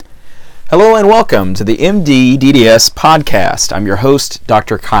Hello and welcome to the MD DDS podcast. I'm your host,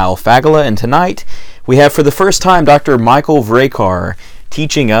 Dr. Kyle Fagala, and tonight we have for the first time Dr. Michael Vracar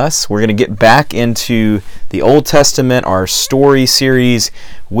teaching us. We're going to get back into the Old Testament, our story series,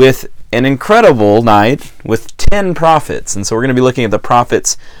 with an incredible night with 10 prophets. And so we're going to be looking at the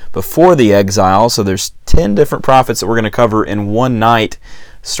prophets before the exile. So there's 10 different prophets that we're going to cover in one night,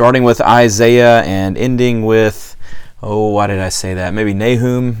 starting with Isaiah and ending with, why did I say that? Maybe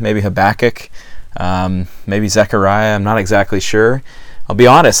Nahum, maybe Habakkuk, maybe Zephaniah. I'm not exactly sure. I'll be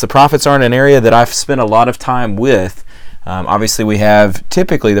honest, the prophets aren't an area that I've spent a lot of time with. Obviously, we have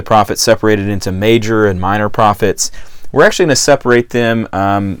typically the prophets separated into major and minor prophets. We're actually going to separate them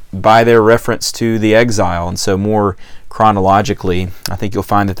by their reference to the exile, and so more chronologically. I think you'll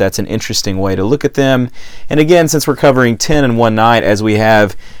find that that's an interesting way to look at them. And again, since we're covering 10 in one night, as we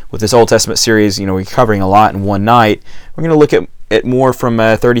have with this Old Testament series, we're covering a lot in one night, we're going to look at it more from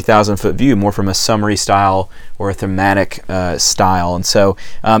a 30,000-foot view, more from a summary style or a thematic style. And so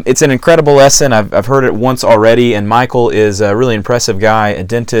it's an incredible lesson. I've heard it once already, and Michael is a really impressive guy, a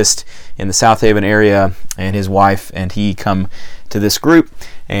dentist in the South Haven area, and his wife, and he come to this group,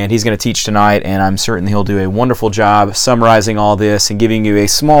 and he's going to teach tonight, and I'm certain he'll do a wonderful job summarizing all this and giving you a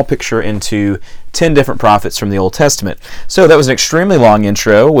small picture into 10 different prophets from the Old Testament. So that was an extremely long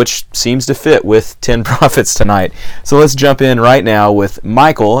intro, which seems to fit with 10 prophets tonight. So let's jump in right now with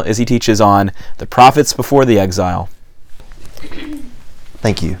Michael as he teaches on the prophets before the exile.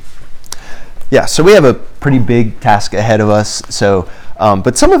 Thank you. Yeah, so we have a pretty big task ahead of us.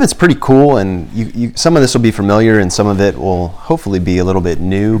 But some of it's pretty cool, and some of this will be familiar, and some of it will hopefully be a little bit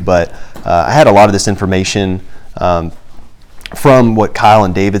new. But I had a lot of this information from what Kyle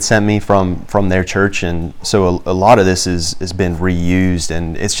and David sent me from their church, and so a lot of this has been reused,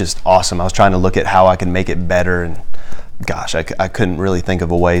 and it's just awesome. I was trying to look at how I could make it better, and gosh, I couldn't really think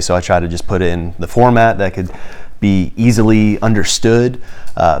of a way, so I tried to just put it in the format that could be easily understood.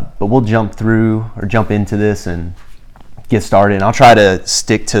 But we'll jump into this and get started, and I'll try to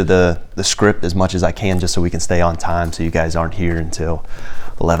stick to the script as much as I can, just so we can stay on time, so you guys aren't here until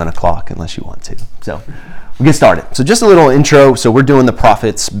 11 o'clock unless you want to. So we'll get started. So just a little intro. So we're doing the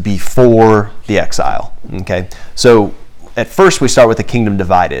prophets before the exile. Okay. So at first we start with the kingdom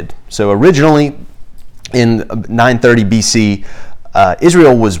divided. So originally in 930 BC,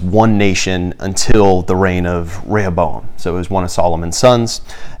 Israel was one nation until the reign of Rehoboam. So it was one of Solomon's sons.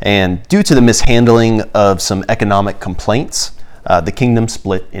 And due to the mishandling of some economic complaints, the kingdom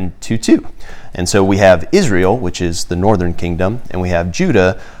split into two. And so we have Israel, which is the northern kingdom, and we have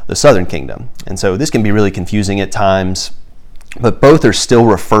Judah, the southern kingdom. And so this can be really confusing at times, but both are still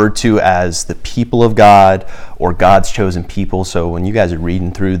referred to as the people of God or God's chosen people. So when you guys are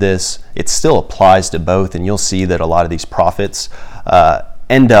reading through this, it still applies to both, and you'll see that a lot of these prophets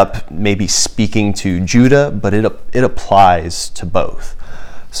end up maybe speaking to Judah, but it applies to both.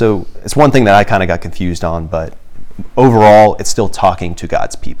 So it's one thing that I kind of got confused on, but overall, it's still talking to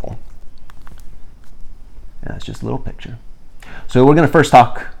God's people. And that's just a little picture. So we're going to first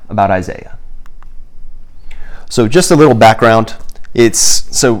talk about Isaiah. So just a little background.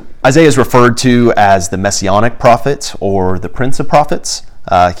 So Isaiah is referred to as the Messianic prophet or the Prince of Prophets.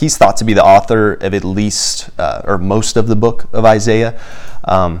 He's thought to be the author of at least or most of the book of Isaiah.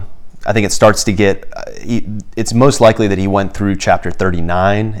 I think it starts to get, it's most likely that he went through chapter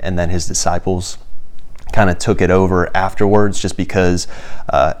 39 and then his disciples kind of took it over afterwards, just because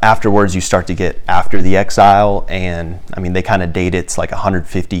afterwards you start to get after the exile, and they kind of date it's like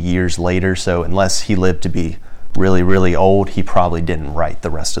 150 years later, so unless he lived to be really, really old, he probably didn't write the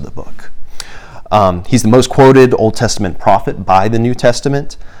rest of the book. He's the most quoted Old Testament prophet by the New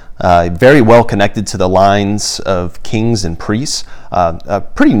Testament. Very well connected to the lines of kings and priests.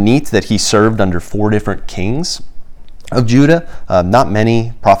 Pretty neat that he served under 4 different kings of Judah. Not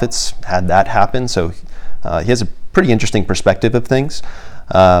many prophets had that happen, so he has a pretty interesting perspective of things.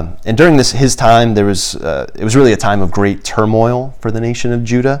 And during his time, it was really a time of great turmoil for the nation of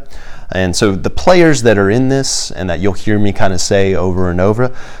Judah. And so the players that are in this, and that you'll hear me kind of say over and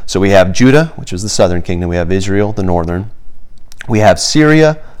over, so we have Judah, which is the southern kingdom. We have Israel, the northern. We have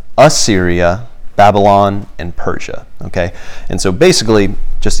Syria, Assyria, Babylon, and Persia. Okay, and so basically,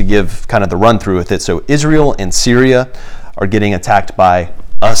 just to give kind of the run through with it, so Israel and Syria are getting attacked by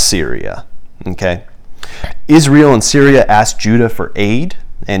Assyria. Okay, Israel and Syria ask Judah for aid,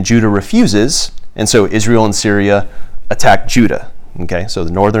 and Judah refuses, and so Israel and Syria attack Judah. Okay, so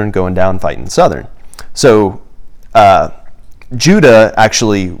the northern going down fighting the southern. So Judah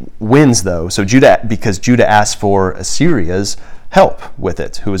actually wins, though. So because Judah asked for Assyria's help with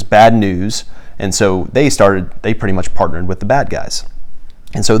it, who was bad news, and so they pretty much partnered with the bad guys.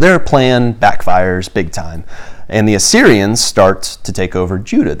 And so their plan backfires big time. And the Assyrians start to take over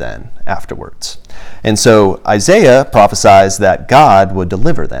Judah then afterwards. And so Isaiah prophesies that God would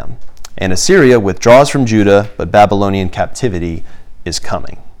deliver them. And Assyria withdraws from Judah, but Babylonian captivity is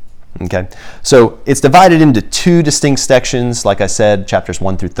coming. Okay, so it's divided into two distinct sections, like I said, chapters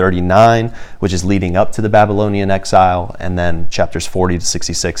 1 through 39, which is leading up to the Babylonian exile, and then chapters 40 to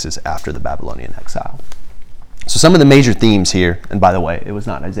 66 is after the Babylonian exile. So some of the major themes here, and by the way, it was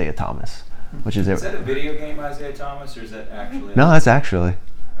not Isaiah Thomas, which is... Is that a video game, Isaiah Thomas, or is that actually... No, that's actually,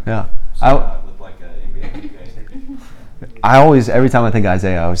 yeah. So it looked like an NBA 2K. I always, every time I think of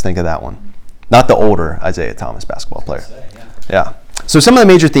Isaiah, I always think of that one. Not the older Isaiah Thomas basketball player. Yeah. So some of the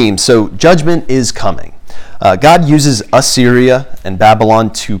major themes. So judgment is coming. God uses Assyria and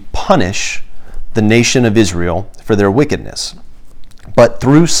Babylon to punish the nation of Israel for their wickedness, but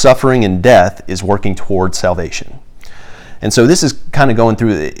through suffering and death is working toward salvation. And so this is kind of going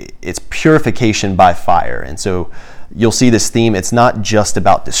through its purification by fire. And so you'll see this theme. It's not just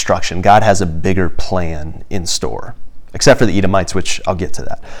about destruction. God has a bigger plan in store, except for the Edomites, which I'll get to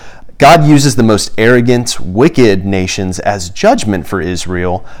that. God uses the most arrogant, wicked nations as judgment for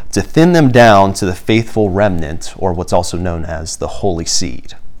Israel to thin them down to the faithful remnant, or what's also known as the holy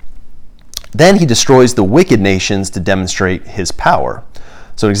seed. Then he destroys the wicked nations to demonstrate his power.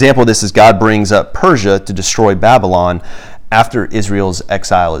 So an example of this is God brings up Persia to destroy Babylon after Israel's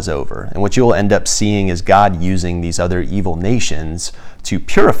exile is over. And what you'll end up seeing is God using these other evil nations to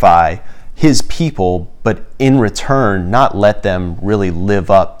purify his people, but in return not let them really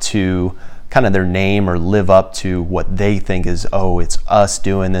live up to kind of their name or live up to what they think is, oh, it's us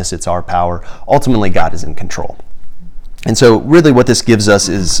doing this, it's our power. Ultimately, God is in control. And so really what this gives us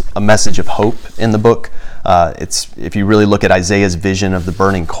is a message of hope in the book. If you really look at Isaiah's vision of the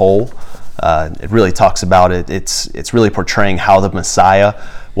burning coal, it really talks about it. It's really portraying how the Messiah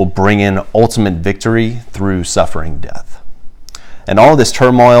will bring in ultimate victory through suffering death. And all this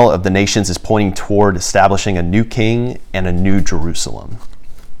turmoil of the nations is pointing toward establishing a new king and a new Jerusalem.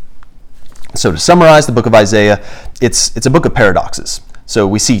 So to summarize the book of Isaiah, it's a book of paradoxes. So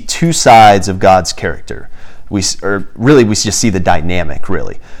we see two sides of God's character. We just see the dynamic,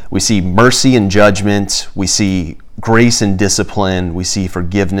 really. We see mercy and judgment. We see grace and discipline. We see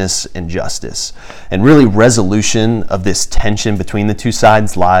forgiveness and justice. And really resolution of this tension between the two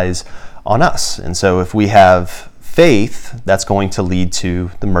sides lies on us. And so if we have faith, that's going to lead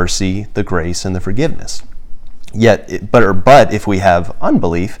to the mercy, the grace, and the forgiveness. But if we have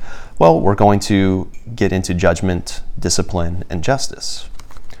unbelief, well, we're going to get into judgment, discipline, and justice.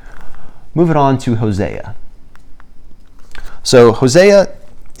 Moving on to Hosea. So Hosea,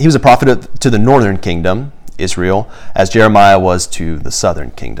 he was a prophet to the northern kingdom, Israel, as Jeremiah was to the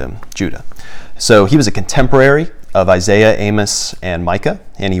southern kingdom, Judah. So he was a contemporary of Isaiah, Amos, and Micah,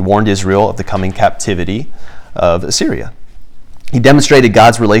 and he warned Israel of the coming captivity of Assyria. He demonstrated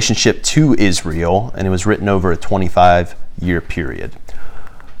God's relationship to Israel, and it was written over a 25-year period.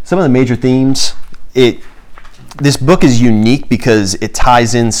 Some of the major themes, this book is unique because it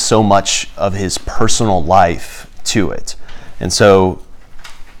ties in so much of his personal life to it. And so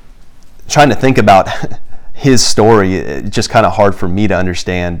trying to think about his story, it's just kind of hard for me to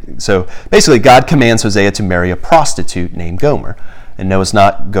understand. So basically, God commands Hosea to marry a prostitute named Gomer. And no, it's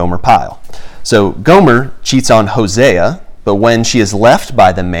not Gomer Pyle. So Gomer cheats on Hosea, but when she is left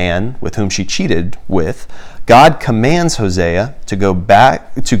by the man with whom she cheated with, God commands Hosea to go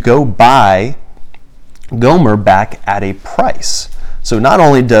buy Gomer back at a price. So not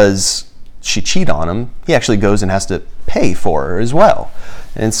only does she cheat on him, he actually goes and has to pay for her as well.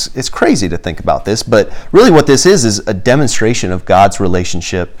 And it's crazy to think about this, but really what this is a demonstration of God's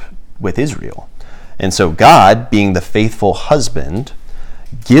relationship with Israel. And so God, being the faithful husband,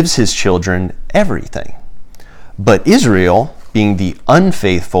 gives his children everything. But Israel, being the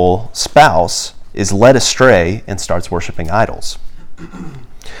unfaithful spouse, is led astray and starts worshiping idols.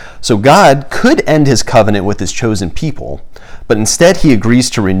 So God could end his covenant with his chosen people, but instead he agrees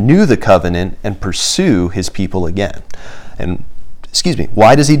to renew the covenant and pursue his people again. And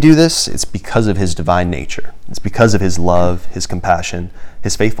why does he do this? It's because of his divine nature. It's because of his love, his compassion,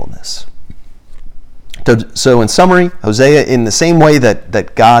 his faithfulness. So in summary, Hosea, in the same way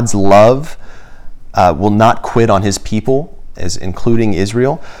that God's love will not quit on his people, as including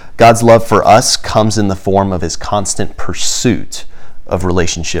Israel, God's love for us comes in the form of his constant pursuit of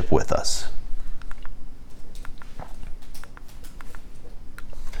relationship with us.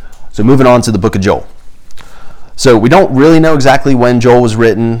 So moving on to the book of Joel. So we don't really know exactly when Joel was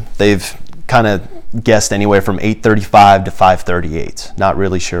written. They've kind of guessed anywhere from 835 to 538. Not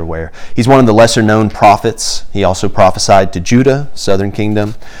really sure where. He's one of the lesser known prophets. He also prophesied to Judah, southern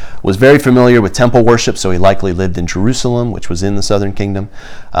kingdom, was very familiar with temple worship, so he likely lived in Jerusalem, which was in the southern kingdom.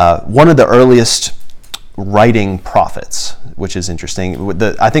 One of the earliest writing prophets, which is interesting.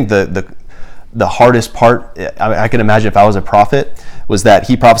 I think the hardest part, I can imagine if I was a prophet, was that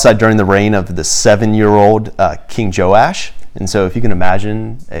he prophesied during the reign of the 7-year-old King Joash. And so if you can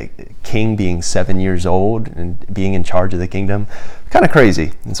imagine a king being 7 years old and being in charge of the kingdom, kind of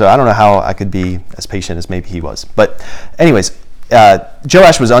crazy. And so I don't know how I could be as patient as maybe he was. But anyways,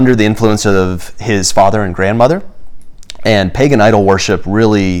 Joash was under the influence of his father and grandmother, and pagan idol worship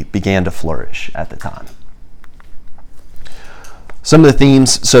really began to flourish at the time. Some of the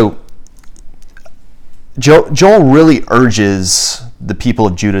themes, so Joel really urges the people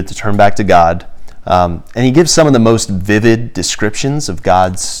of Judah to turn back to God, and he gives some of the most vivid descriptions of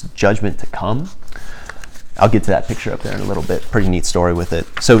God's judgment to come. I'll get to that picture up there in a little bit. Pretty neat story with it.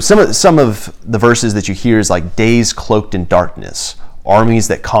 So some of the verses that you hear is like days cloaked in darkness, armies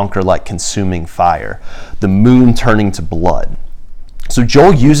that conquer like consuming fire, the moon turning to blood. So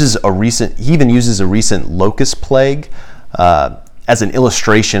Joel uses he even uses a recent locust plague as an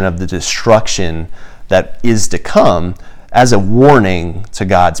illustration of the destruction that is to come, as a warning to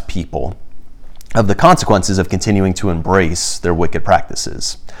God's people of the consequences of continuing to embrace their wicked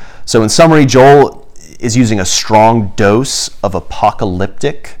practices. So in summary, Joel is using a strong dose of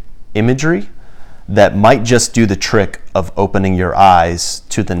apocalyptic imagery that might just do the trick of opening your eyes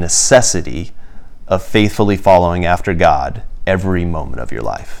to the necessity of faithfully following after God every moment of your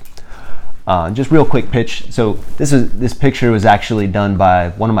life. Just real quick pitch. So this picture was actually done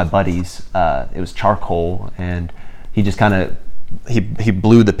by one of my buddies. It was charcoal, and he just kind of he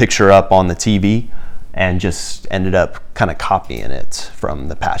blew the picture up on the TV and just ended up kind of copying it from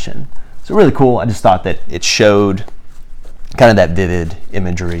the Passion. So really cool. I just thought that it showed kind of that vivid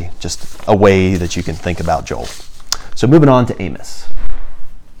imagery, just a way that you can think about Joel. So moving on to Amos.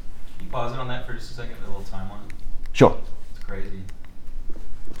 Can you pause it on that for just a second, the little timeline? Sure. It's crazy.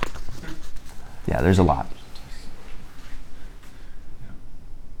 Yeah, there's a lot.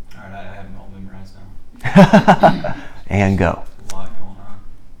 Yeah. All right, I have them all memorized now. And go. A lot going on.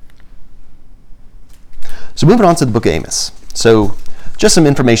 So moving on to the book of Amos. So just some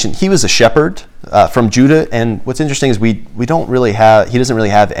information. He was a shepherd from Judah, and what's interesting is he doesn't really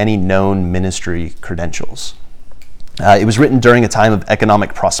have any known ministry credentials. It was written during a time of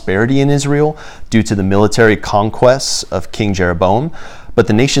economic prosperity in Israel due to the military conquests of King Jeroboam, but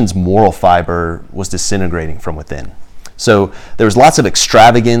the nation's moral fiber was disintegrating from within. So there was lots of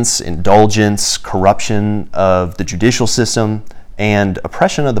extravagance, indulgence, corruption of the judicial system, and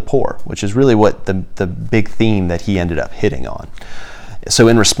oppression of the poor, which is really what the big theme that he ended up hitting on. So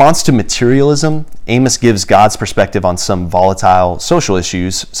in response to materialism, Amos gives God's perspective on some volatile social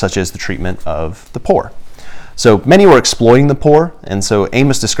issues, such as the treatment of the poor. So many were exploiting the poor, and so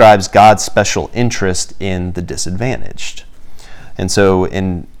Amos describes God's special interest in the disadvantaged. And so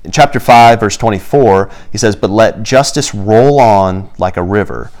in chapter 5, verse 24, he says, "But let justice roll on like a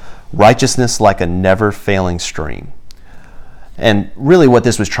river, righteousness like a never-failing stream." And really what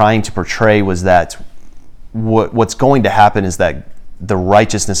this was trying to portray was that what's going to happen is that the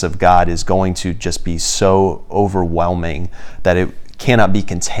righteousness of God is going to just be so overwhelming that it cannot be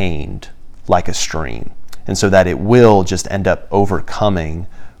contained like a stream. And so that it will just end up overcoming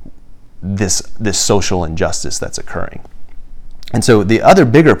this social injustice that's occurring. And so the other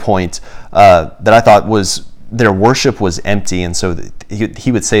bigger point that I thought was their worship was empty, and so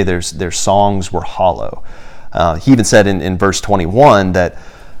he would say their songs were hollow. He even said in verse 21 that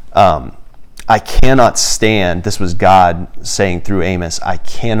I cannot stand, this was God saying through Amos, I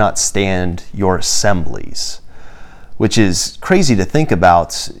cannot stand your assemblies, which is crazy to think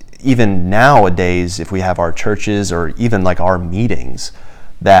about even nowadays if we have our churches or even like our meetings,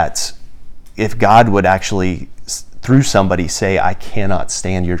 that if God would actually through somebody say, I cannot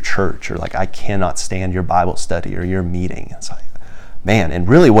stand your church, or like, I cannot stand your Bible study or your meeting. It's like, man, and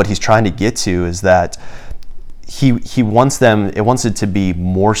really what he's trying to get to is that he wants it to be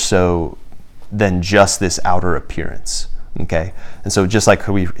more so than just this outer appearance. Okay, and so just like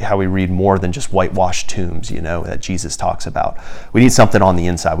how we read more than just whitewashed tombs, that Jesus talks about, we need something on the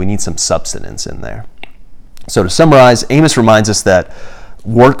inside. We need some substance in there. So to summarize, Amos reminds us that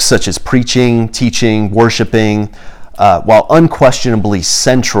works such as preaching, teaching, worshiping, while unquestionably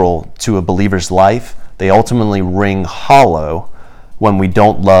central to a believer's life, they ultimately ring hollow when we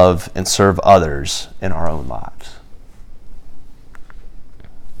don't love and serve others in our own lives.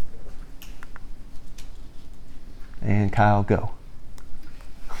 And Kyle, go.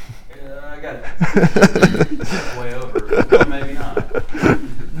 I got it. Way over. Or maybe not.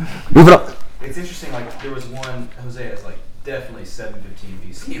 Moving on. It's interesting, like, there was one, Hosea is, like, definitely 715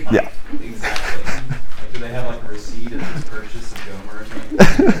 BC. Like, Yeah. Exactly. Like, do they have, like, a receipt of his purchase of Gomer or something?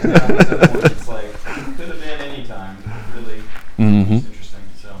 And the other one, it's like, it could have been any time. Really, it's interesting.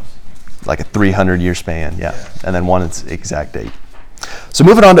 So, Like a 300-year span, yeah. And then one its exact date. So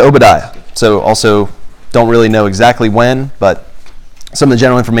moving on to Obadiah. So also don't really know exactly when, but some of the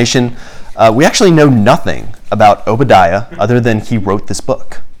general information. We actually know nothing about Obadiah other than he wrote this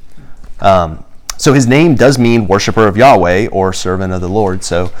book. So his name does mean worshiper of Yahweh or servant of the Lord,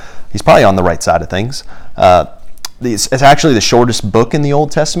 so he's probably on the right side of things. It's actually the shortest book in the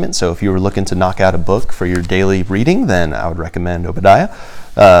Old Testament, so if you were looking to knock out a book for your daily reading, then I would recommend Obadiah.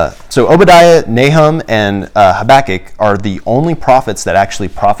 So Obadiah, Nahum, and Habakkuk are the only prophets that actually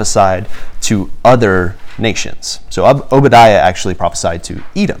prophesied to other nations. So Obadiah actually prophesied to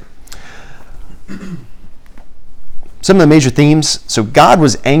Edom. Some of the major themes. So God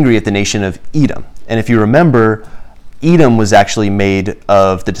was angry at the nation of Edom. And if you remember, Edom was actually made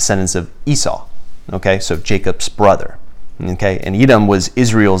of the descendants of Esau. Okay, so Jacob's brother. Okay, and Edom was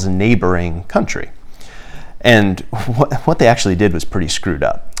Israel's neighboring country. And what they actually did was pretty screwed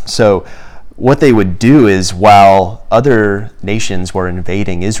up. So what they would do is, while other nations were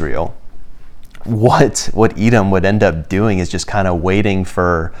invading Israel, what Edom would end up doing is just kind of waiting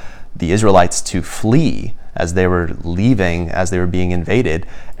for the Israelites to flee as they were leaving, as they were being invaded,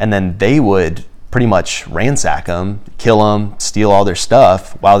 and then they would pretty much ransack them, kill them, steal all their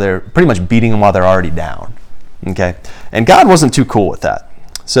stuff, while they're pretty much beating them while they're already down. Okay, and God wasn't too cool with that.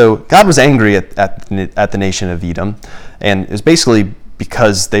 So God was angry at the nation of Edom, and it was basically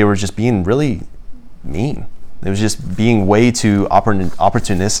because they were just being really mean. It was just being way too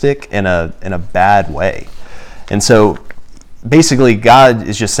opportunistic in a bad way. And so basically God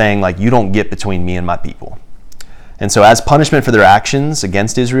is just saying, like, you don't get between me and my people. And so as punishment for their actions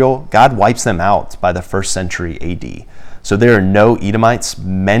against Israel, God wipes them out by the 1st century AD. So there are no Edomites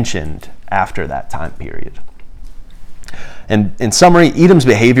mentioned after that time period. And in summary, Edom's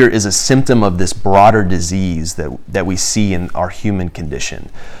behavior is a symptom of this broader disease that we see in our human condition.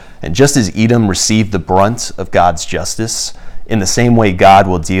 And just as Edom received the brunt of God's justice, in the same way God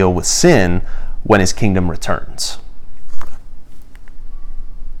will deal with sin when his kingdom returns.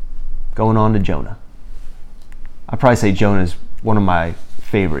 Going on to Jonah. I'd probably say Jonah is one of my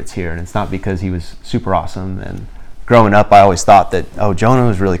favorites here, and it's not because he was super awesome. And growing up, I always thought that, Jonah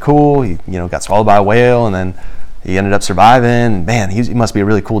was really cool. He got swallowed by a whale, and then he ended up surviving. And man, he must be a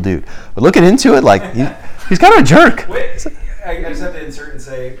really cool dude. But looking into it, like he's kind of a jerk. Wait, I just have to insert and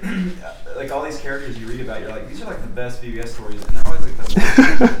say, like, all these characters you read about, you're like, these are like the best VBS stories, and they're always like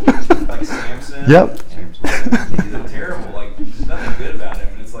the worst. Like Samson. Yep. These are terrible. Like, there's nothing good about him.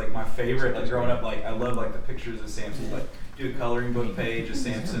 And it's like my favorite. Like growing up, like I love like the pictures of Samson. Like do a coloring book page of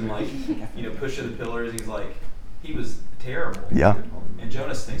Samson, like pushing the pillars. He's like, he was terrible. Yeah. And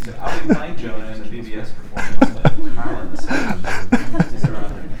Jonah stinks too. I'll be playing Jonah in the VBS performance, but Kyle in the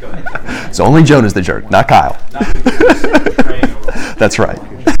second. Go ahead. So only Jonah's the jerk, not Kyle. Not because praying a role. That's right.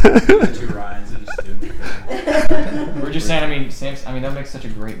 The two Ryans and just doing it. We're just saying, Samson, that makes such a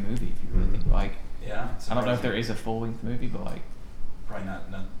great movie if you really think. Like, yeah. I don't know if there is a full-length movie, but like, probably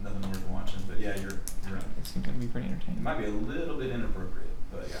nothing worth watching. But yeah, you're right. It seems to be pretty entertaining. It might be a little bit inappropriate,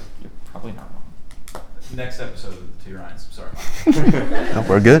 but yeah. You're probably not wrong. Next episode of the Two Ryans. Sorry. No,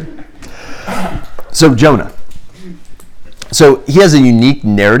 we're good. So Jonah. So he has a unique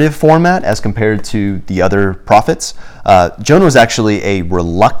narrative format as compared to the other prophets. Jonah was actually a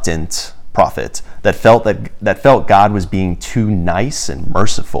reluctant prophet that felt God was being too nice and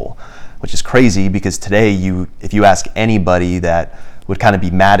merciful, which is crazy because today if you ask anybody that would kind of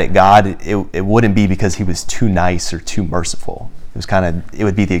be mad at God, it wouldn't be because he was too nice or too merciful. It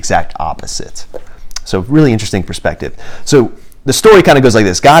would be the exact opposite. So really interesting perspective. So the story kind of goes like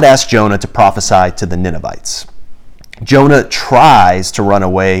this. God asked Jonah to prophesy to the Ninevites. Jonah tries to run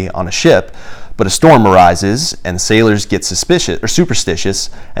away on a ship, but a storm arises and sailors get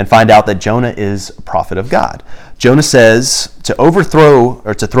superstitious and find out that Jonah is a prophet of God. Jonah says to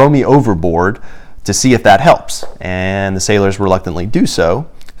throw me overboard to see if that helps. And the sailors reluctantly do so.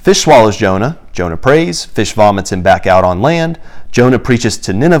 Fish swallows Jonah. Jonah prays. Fish vomits him back out on land. Jonah preaches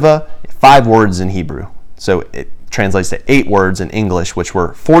to Nineveh, 5 words in Hebrew. So it translates to 8 words in English, which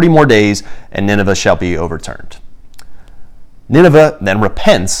were 40 more days and Nineveh shall be overturned. Nineveh then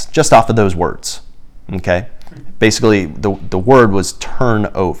repents just off of those words. Okay? Basically, the word was turn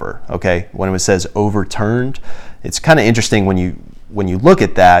over. Okay? When it says overturned, it's kind of interesting when you look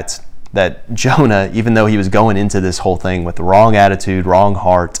at that Jonah, even though he was going into this whole thing with the wrong attitude, wrong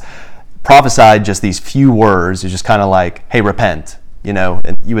heart, prophesied just these few words. It's just kind of like, hey, repent,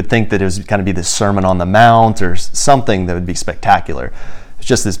 and you would think that it was kind of be this Sermon on the Mount or something that would be spectacular. It's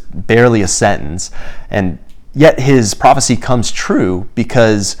just this barely a sentence. And yet his prophecy comes true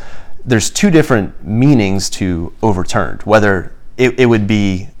because there's two different meanings to overturned, whether it would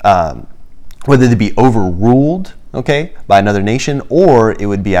be, whether they'd be overruled, by another nation, or it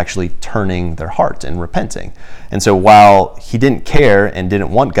would be actually turning their heart and repenting. And so while he didn't care and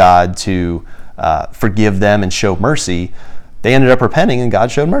didn't want God to forgive them and show mercy, they ended up repenting and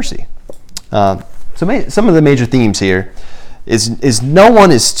God showed mercy. So some of the major themes here is no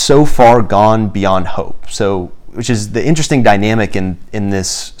one is so far gone beyond hope. So, which is the interesting dynamic in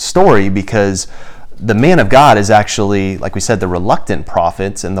this story, because the man of God is actually, like we said, the reluctant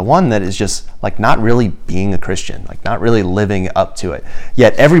prophet, and the one that is just like not really being a Christian, like not really living up to it.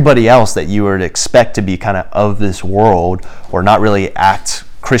 Yet everybody else that you would expect to be kind of this world, or not really act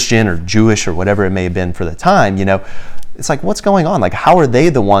Christian or Jewish or whatever it may have been for the time, it's like, what's going on? Like, how are they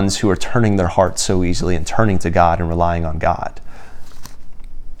the ones who are turning their hearts so easily and turning to God and relying on God?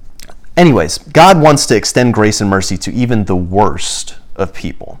 Anyways, God wants to extend grace and mercy to even the worst of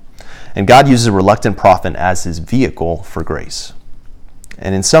people. And God uses a reluctant prophet as his vehicle for grace.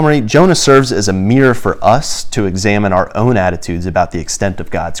 And in summary, Jonah serves as a mirror for us to examine our own attitudes about the extent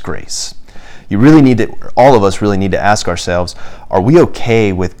of God's grace. All of us really need to ask ourselves, are we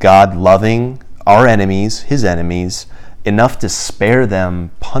okay with God loving our enemies, his enemies, enough to spare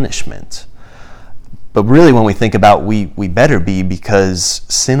them punishment? But really, when we think about we better be, because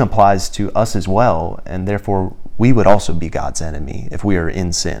sin applies to us as well, and therefore we would also be God's enemy if we are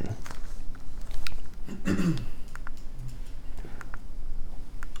in sin.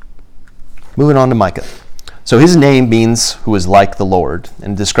 Moving on to Micah. So his name means who is like the Lord,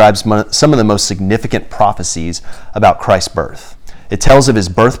 and describes some of the most significant prophecies about Christ's birth. It tells of his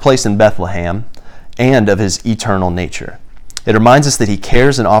birthplace in Bethlehem and of his eternal nature. It reminds us that he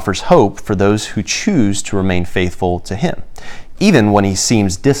cares and offers hope for those who choose to remain faithful to him, even when he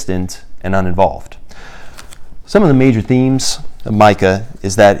seems distant and uninvolved. Some of the major themes of Micah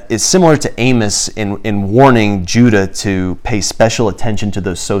is that it's similar to Amos in warning Judah to pay special attention to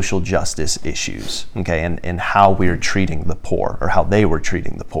those social justice issues, and how we are treating the poor, or how they were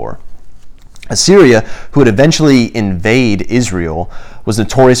treating the poor. Assyria, who would eventually invade Israel, was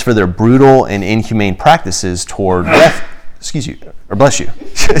notorious for their brutal and inhumane practices toward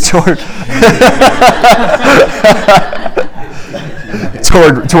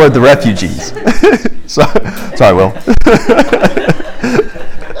toward the refugees. Sorry, Will.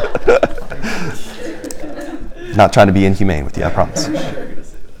 Not trying to be inhumane with you, I promise.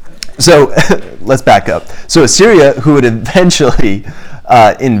 So let's back up. So Assyria, who would eventually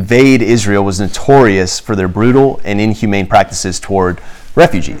invade Israel, was notorious for their brutal and inhumane practices toward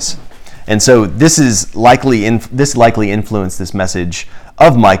refugees. And so this likely influenced this message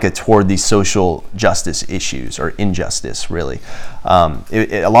of Micah toward these social justice issues, or injustice, really.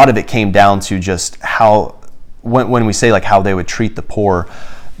 A lot of it came down to just how, when we say like how they would treat the poor,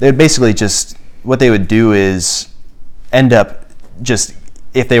 they would basically just, what they would do is end up just,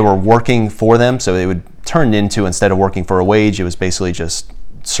 if they were working for them, so they would turn into, instead of working for a wage, it was basically just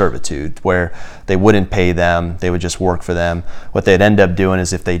servitude, where they wouldn't pay them, they would just work for them. What they'd end up doing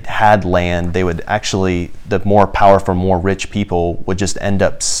is, if they had land, they would actually, the more powerful, more rich people would just end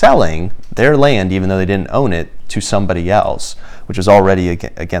up selling their land, even though they didn't own it, to somebody else, which was already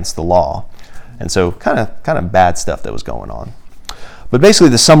against the law. And so kind of bad stuff that was going on. But basically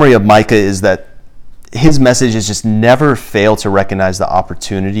the summary of Micah is that his message is just never fail to recognize the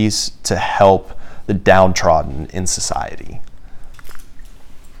opportunities to help the downtrodden in society.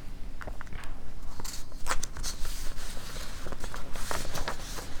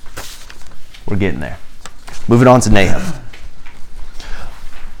 We're getting there. Moving on to Nahum.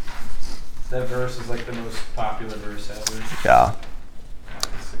 That verse is like the most popular verse ever. Yeah.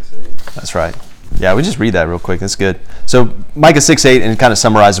 6:8. That's right. Yeah, we just read that real quick. That's good. So Micah 6:8, and it kind of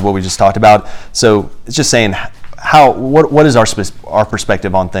summarizes what we just talked about. So it's just saying what is our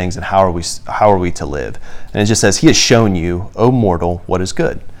perspective on things, and how are we to live? And it just says, "He has shown you, O mortal, what is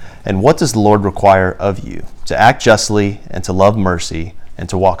good. And what does the Lord require of you? To act justly, and to love mercy, and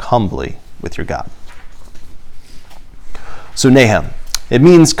to walk humbly with your God." So Nahum, it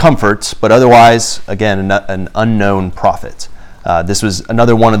means comfort, but otherwise, again, an unknown prophet. This was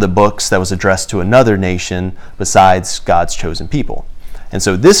another one of the books that was addressed to another nation besides God's chosen people. And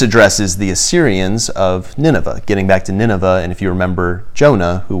so this addresses the Assyrians of Nineveh, getting back to Nineveh, and if you remember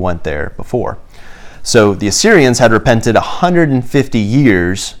Jonah, who went there before. So the Assyrians had repented 150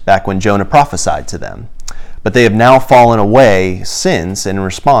 years back when Jonah prophesied to them. But they have now fallen away since, and in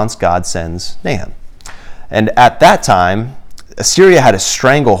response, God sends Nahum. And at that time, Assyria had a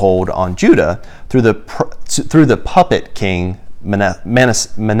stranglehold on Judah through the puppet king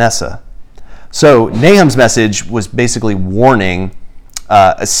Manasseh. So Nahum's message was basically warning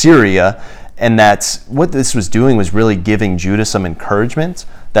Assyria, and that what this was doing was really giving Judah some encouragement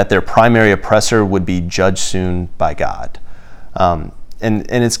that their primary oppressor would be judged soon by God. And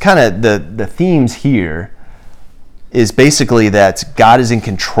it's kind of the themes here is basically that God is in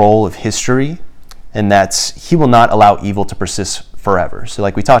control of history and that he will not allow evil to persist forever. So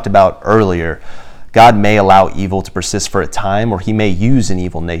like we talked about earlier, God may allow evil to persist for a time, or he may use an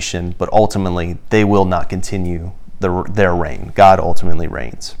evil nation, but ultimately they will not continue their reign. God ultimately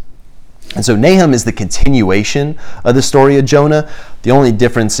reigns. And so Nahum is the continuation of the story of Jonah. The only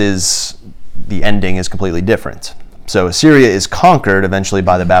difference is the ending is completely different. So Assyria is conquered eventually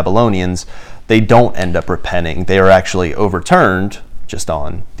by the Babylonians. They don't end up repenting. They are actually overturned, just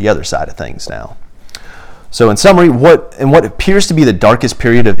on the other side of things now. So in summary, what appears to be the darkest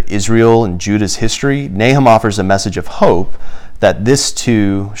period of Israel and Judah's history, Nahum offers a message of hope that this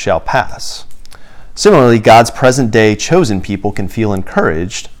too shall pass. Similarly, God's present-day chosen people can feel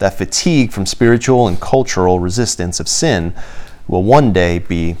encouraged that fatigue from spiritual and cultural resistance of sin will one day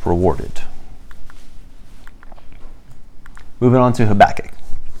be rewarded. Moving on to Habakkuk.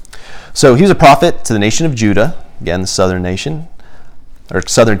 So he was a prophet to the nation of Judah, again, the southern nation, or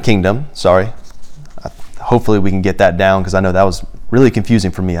southern kingdom, sorry. Hopefully we can get that down, because I know that was really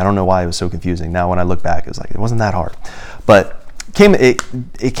confusing for me. I don't know why it was so confusing. Now when I look back, it wasn't that hard. But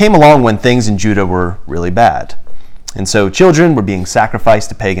it came along when things in Judah were really bad. And so children were being sacrificed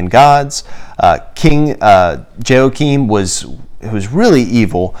to pagan gods. King Joachim who was really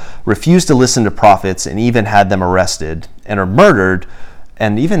evil, refused to listen to prophets and even had them arrested and are murdered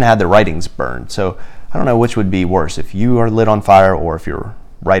and even had their writings burned. So I don't know which would be worse, if you are lit on fire or if your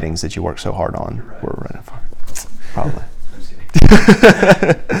writings that you worked so hard on were lit on fire. Probably.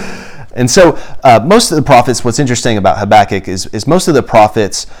 And so most of the prophets, what's interesting about Habakkuk is most of the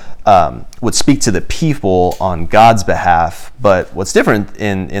prophets would speak to the people on God's behalf, but what's different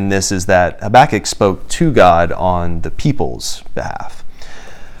in this is that Habakkuk spoke to God on the people's behalf.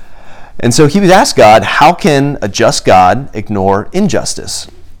 And so he would ask God, how can a just God ignore injustice?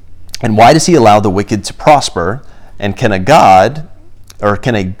 And why does he allow the wicked to prosper? And can a good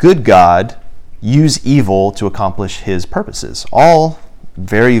God use evil to accomplish his purposes? All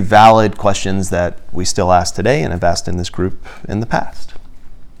very valid questions that we still ask today and have asked in this group in the past.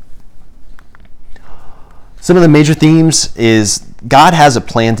 Some of the major themes is God has a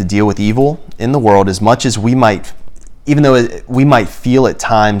plan to deal with evil in the world, as much as even though we might feel at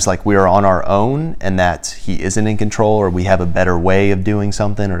times like we are on our own and that he isn't in control, or we have a better way of doing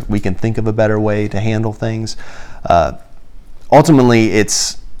something, or we can think of a better way to handle things. Ultimately,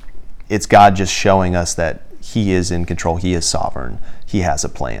 it's God just showing us that he is in control, he is sovereign, he has a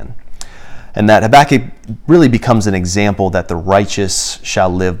plan. And that Habakkuk really becomes an example that the righteous shall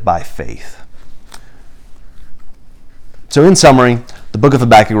live by faith. So in summary, the book of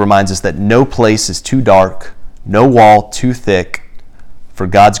Habakkuk reminds us that no place is too dark, no wall too thick for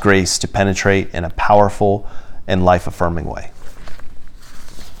God's grace to penetrate in a powerful and life-affirming way.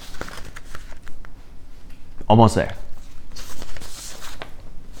 Almost there.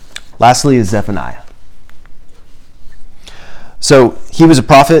 Lastly is Zephaniah. So he was a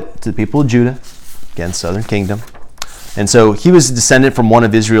prophet to the people of Judah, again, southern kingdom. And so he was a descendant from one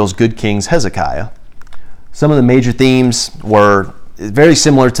of Israel's good kings, Hezekiah. Some of the major themes were very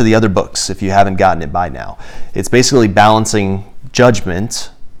similar to the other books, if you haven't gotten it by now. It's basically balancing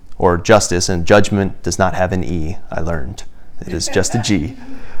judgment or justice, and judgment does not have an E, I learned. It is just a G,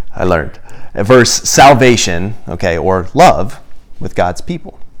 I learned. Versus salvation, or love with God's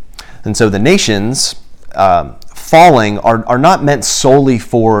people. And so the nations falling are not meant solely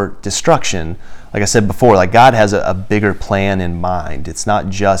for destruction. Like I said before, like God has a bigger plan in mind. It's not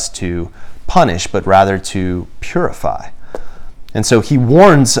just to punish, but rather to purify. And so he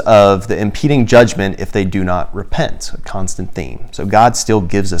warns of the impeding judgment if they do not repent, a constant theme. So God still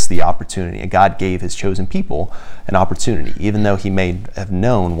gives us the opportunity, and God gave his chosen people an opportunity, even though he may have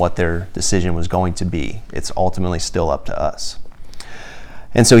known what their decision was going to be. It's ultimately still up to us.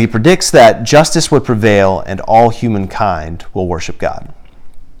 And so he predicts that justice would prevail and all humankind will worship God.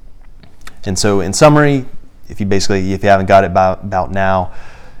 And so in summary, if you haven't got it about now,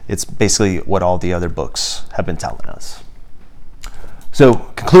 it's basically what all the other books have been telling us. So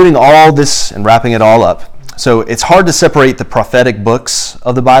concluding all this and wrapping it all up, so it's hard to separate the prophetic books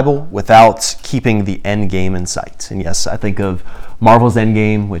of the Bible without keeping the end game in sight. And yes, I think of Marvel's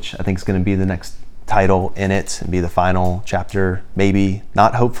Endgame, which I think is going to be the next title in it and be the final chapter. Maybe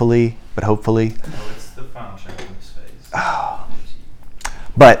not hopefully, but hopefully. No, it's the final chapter in this phase.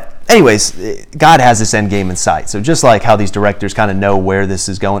 But anyways, God has this end game in sight. So just like how these directors kind of know where this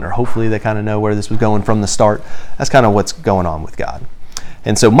is going, or hopefully they kind of know where this was going from the start, that's kind of what's going on with God.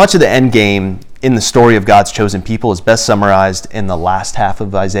 And so much of the end game in the story of God's chosen people is best summarized in the last half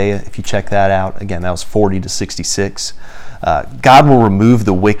of Isaiah. If you check that out, again, that was 40 to 66. God will remove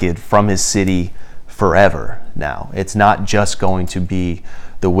the wicked from his city forever now. It's not just going to be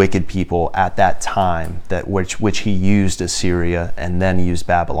the wicked people at that time that which he used Assyria and then used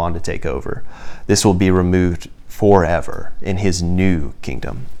Babylon to take over. This will be removed forever in his new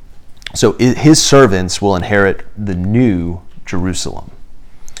kingdom. So his servants will inherit the new Jerusalem.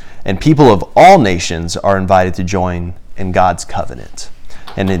 And people of all nations are invited to join in God's covenant.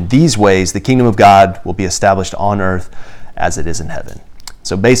 And in these ways, the kingdom of God will be established on earth as it is in heaven.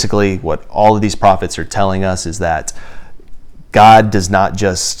 So basically, what all of these prophets are telling us is that God does not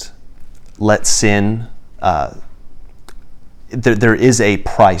just let sin, there is a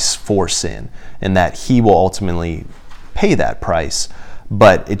price for sin, and that he will ultimately pay that price.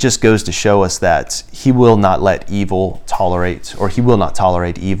 But it just goes to show us that he will not let evil tolerate, or he will not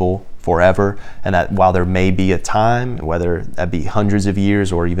tolerate evil forever. And that while there may be a time, whether that be hundreds of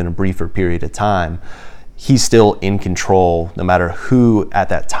years or even a briefer period of time, he's still in control, no matter who at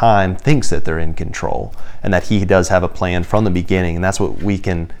that time thinks that they're in control, and that he does have a plan from the beginning. And that's what we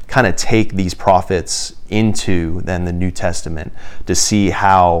can kind of take these prophets into then the New Testament to see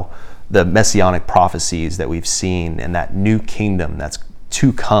how the messianic prophecies that we've seen and that new kingdom that's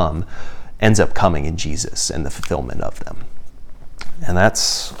to come ends up coming in Jesus and the fulfillment of them. And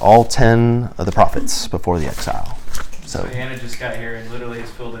that's all 10 of the prophets before the exile. So Hannah just got here and literally has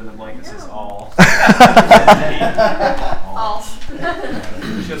filled in the blank that says all. All.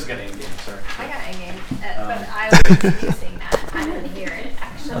 She also got an game, sorry. I got a game, but I was using that. I didn't hear it,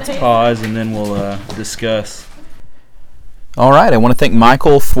 actually. Let's pause and then we'll discuss. All right, I want to thank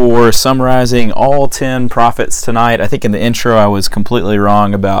Michael for summarizing all 10 prophets tonight. I think in the intro I was completely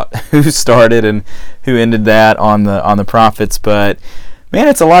wrong about who started and who ended that on the prophets, but man,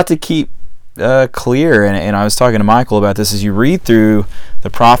 it's a lot to keep clear, and I was talking to Michael about this. As you read through the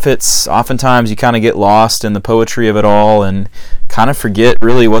prophets, oftentimes you kind of get lost in the poetry of it all and kind of forget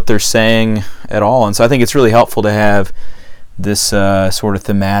really what they're saying at all. And so I think it's really helpful to have this sort of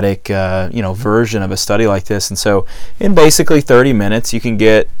thematic version of a study like this. And so in basically 30 minutes you can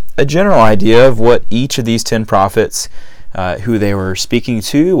get a general idea of what each of these 10 prophets, who they were speaking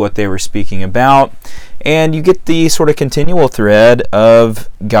to, what they were speaking about, and you get the sort of continual thread of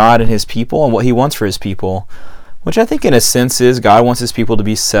God and his people and what he wants for his people, which I think in a sense is God wants his people to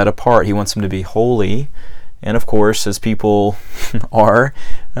be set apart. He wants them to be holy. And of course, as people are,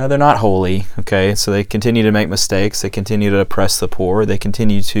 they're not holy, okay? So they continue to make mistakes. They continue to oppress the poor. They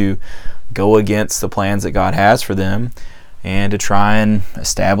continue to go against the plans that God has for them and to try and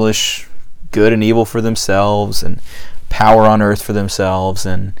establish good and evil for themselves and power on earth for themselves.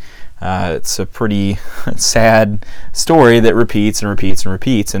 And it's a pretty sad story that repeats and repeats and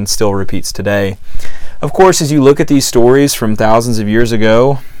repeats and still repeats today. Of course, as you look at these stories from thousands of years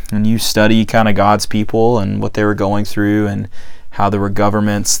ago, and you study kind of God's people and what they were going through and how there were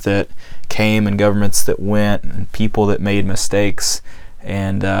governments that came and governments that went and people that made mistakes.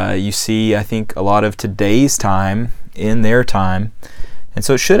 And you see, I think, a lot of today's time in their time. And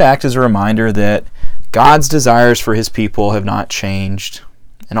so it should act as a reminder that God's desires for his people have not changed.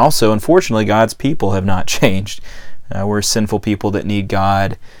 And also, unfortunately, God's people have not changed. We're sinful people that need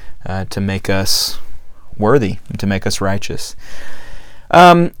God to make us worthy and to make us righteous.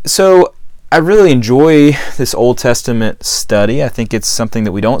 So I really enjoy this Old Testament study. I think it's something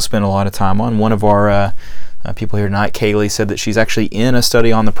that we don't spend a lot of time on. One of our people here tonight, Kaylee, said that she's actually in a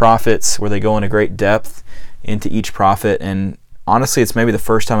study on the prophets where they go into great depth into each prophet. And honestly, it's maybe the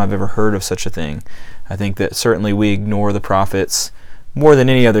first time I've ever heard of such a thing. I think that certainly we ignore the prophets more than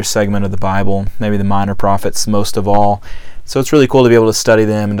any other segment of the Bible, maybe the minor prophets most of all. So it's really cool to be able to study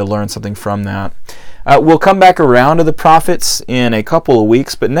them and to learn something from that. We'll come back around to the prophets in a couple of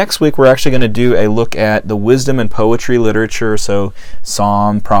weeks, but next week we're actually going to do a look at the wisdom and poetry literature, so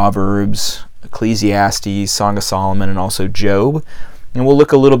Psalm, Proverbs, Ecclesiastes, Song of Solomon, and also Job. And we'll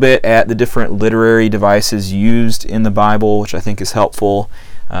look a little bit at the different literary devices used in the Bible, which I think is helpful.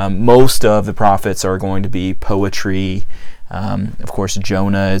 Most of the prophets are going to be poetry. Of course,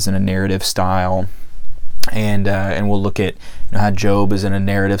 Jonah is in a narrative style. And we'll look at how Job is in a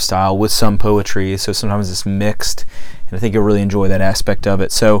narrative style with some poetry, so sometimes it's mixed, and I think you'll really enjoy that aspect of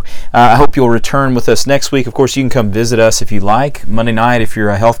it. So I hope you'll return with us next week. Of course, you can come visit us if you like. Monday night, if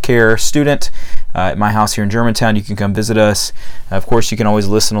you're a healthcare student, at my house here in Germantown. You can come visit us. Of course, you can always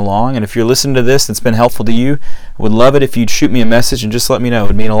listen along. And if you're listening to this and it's been helpful to you, I would love it if you'd shoot me a message and just let me know. It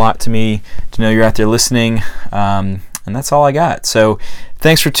would mean a lot to me to know you're out there listening. And that's all I got. So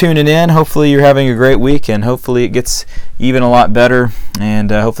thanks for tuning in. Hopefully you're having a great week, and hopefully it gets even a lot better.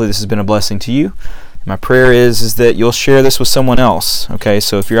 And hopefully this has been a blessing to you. My prayer is that you'll share this with someone else. Okay,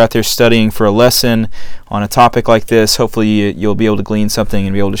 so if you're out there studying for a lesson on a topic like this, hopefully you'll be able to glean something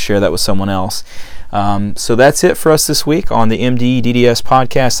and be able to share that with someone else. So that's it for us this week on the MD DDS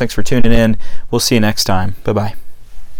podcast. Thanks for tuning in. We'll see you next time. Bye-bye.